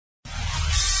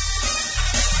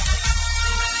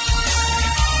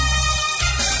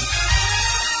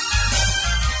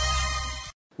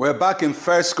We're back in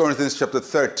 1 Corinthians chapter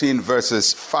 13,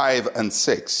 verses 5 and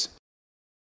 6.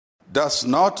 Does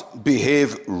not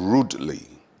behave rudely,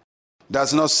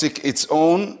 does not seek its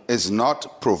own, is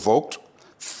not provoked,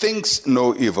 thinks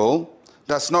no evil,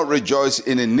 does not rejoice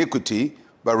in iniquity,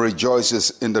 but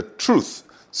rejoices in the truth.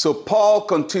 So Paul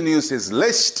continues his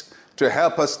list to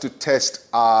help us to test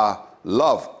our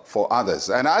love for others.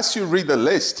 And as you read the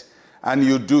list and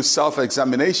you do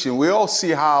self-examination, we all see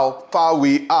how far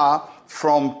we are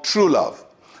from true love.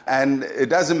 And it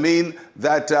doesn't mean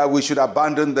that we should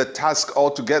abandon the task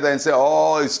altogether and say,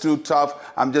 oh, it's too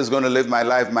tough, I'm just going to live my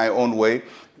life my own way.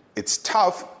 It's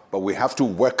tough, but we have to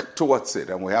work towards it,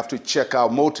 and we have to check our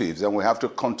motives, and we have to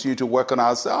continue to work on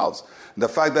ourselves. The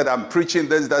fact that I'm preaching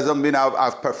this doesn't mean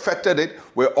I've perfected it.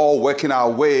 We're all working our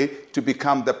way to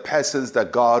become the persons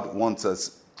that God wants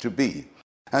us to be.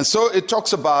 And so it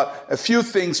talks about a few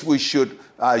things we should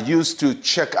use to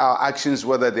check our actions,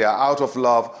 whether they are out of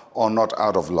love or not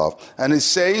out of love. And it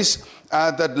says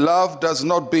that love does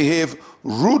not behave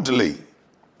rudely.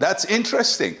 That's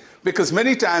interesting, because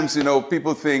many times,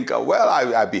 people think, well,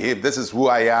 I behave, this is who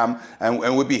I am,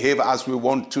 and we behave as we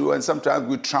want to, and sometimes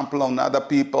we trample on other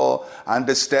people and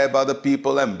disturb other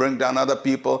people and bring down other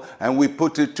people, and we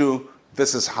put it to,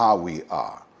 this is how we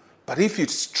are. But if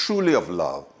it's truly of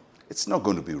love, it's not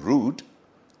going to be rude.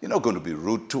 You're not going to be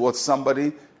rude towards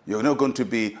somebody. You're not going to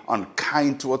be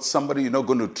unkind towards somebody. You're not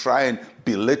going to try and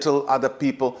belittle other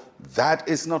people. That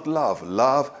is not love.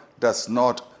 Love does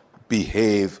not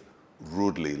behave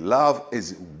rudely. Love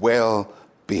is well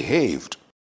behaved.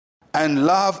 And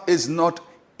love is not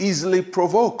easily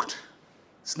provoked.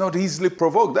 It's not easily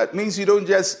provoked. That means you don't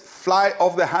just fly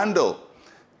off the handle.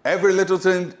 Every little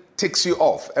thing ticks you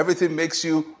off. Everything makes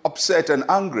you upset and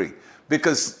angry.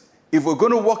 Because if we're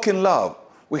going to walk in love,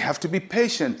 we have to be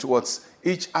patient towards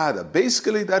each other.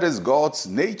 Basically, that is God's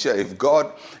nature. If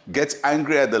God gets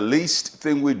angry at the least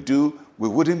thing we do, we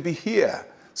wouldn't be here.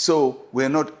 So we're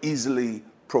not easily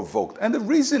provoked. And the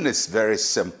reason is very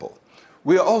simple.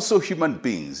 We are also human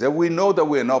beings, and we know that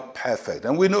we're not perfect,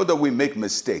 and we know that we make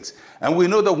mistakes. And we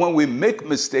know that when we make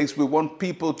mistakes, we want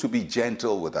people to be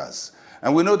gentle with us.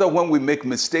 And we know that when we make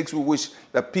mistakes, we wish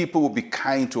that people will be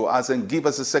kind to us and give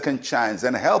us a second chance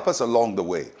and help us along the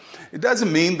way. It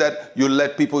doesn't mean that you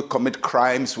let people commit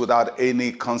crimes without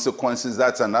any consequences.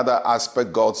 That's another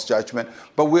aspect, God's judgment.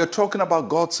 But we're talking about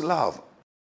God's love.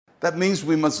 That means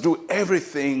we must do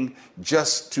everything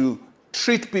just to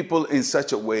treat people in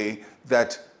such a way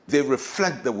that they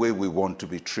reflect the way we want to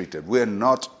be treated. We're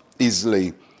not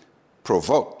easily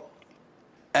provoked.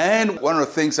 And one of the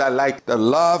things I like, that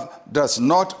love does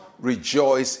not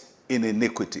rejoice in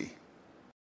iniquity.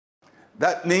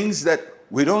 That means that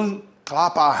we don't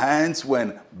clap our hands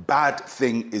when bad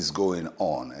thing is going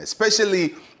on,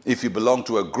 especially if you belong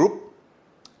to a group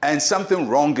and something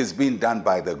wrong is being done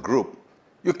by the group.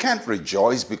 You can't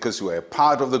rejoice because you are a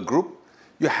part of the group.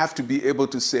 You have to be able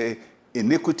to say,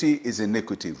 iniquity is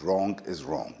iniquity, wrong is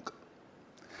wrong.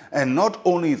 And not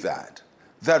only that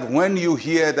when you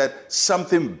hear that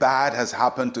something bad has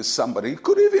happened to somebody, it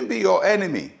could even be your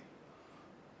enemy,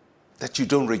 that you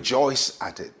don't rejoice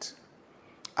at it.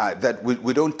 That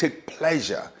we don't take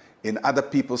pleasure in other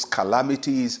people's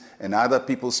calamities, in other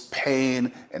people's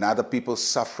pain, in other people's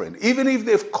suffering. Even if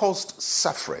they've caused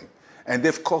suffering and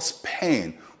they've caused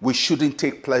pain, we shouldn't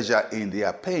take pleasure in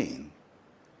their pain.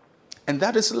 And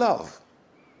that is love.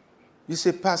 You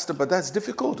say, Pastor, but that's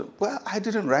difficult. Well, I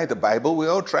didn't write the Bible. We're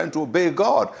all trying to obey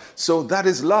God. So that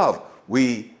is love.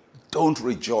 We don't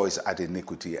rejoice at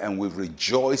iniquity, and we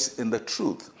rejoice in the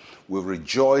truth. We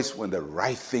rejoice when the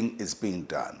right thing is being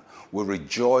done. We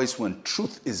rejoice when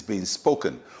truth is being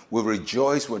spoken. We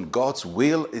rejoice when God's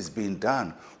will is being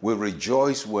done. We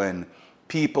rejoice when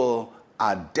people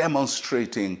are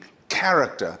demonstrating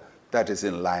character that is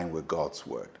in line with God's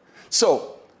word.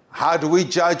 So, how do we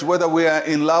judge whether we are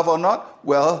in love or not?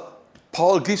 Well,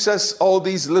 Paul gives us all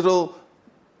these little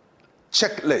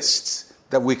checklists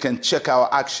that we can check our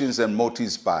actions and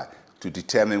motives by to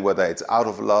determine whether it's out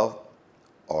of love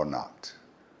or not.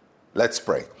 Let's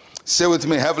pray. Say with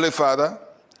me, Heavenly Father,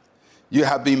 you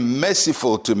have been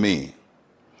merciful to me.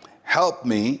 Help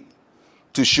me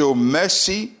to show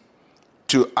mercy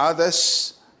to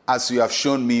others as you have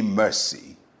shown me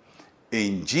mercy.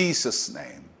 In Jesus'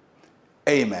 name.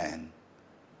 Amen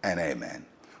and amen.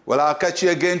 Well, I'll catch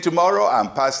you again tomorrow.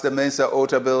 I'm Pastor Mensa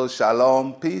Otabil.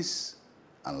 Shalom, peace,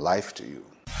 and life to you.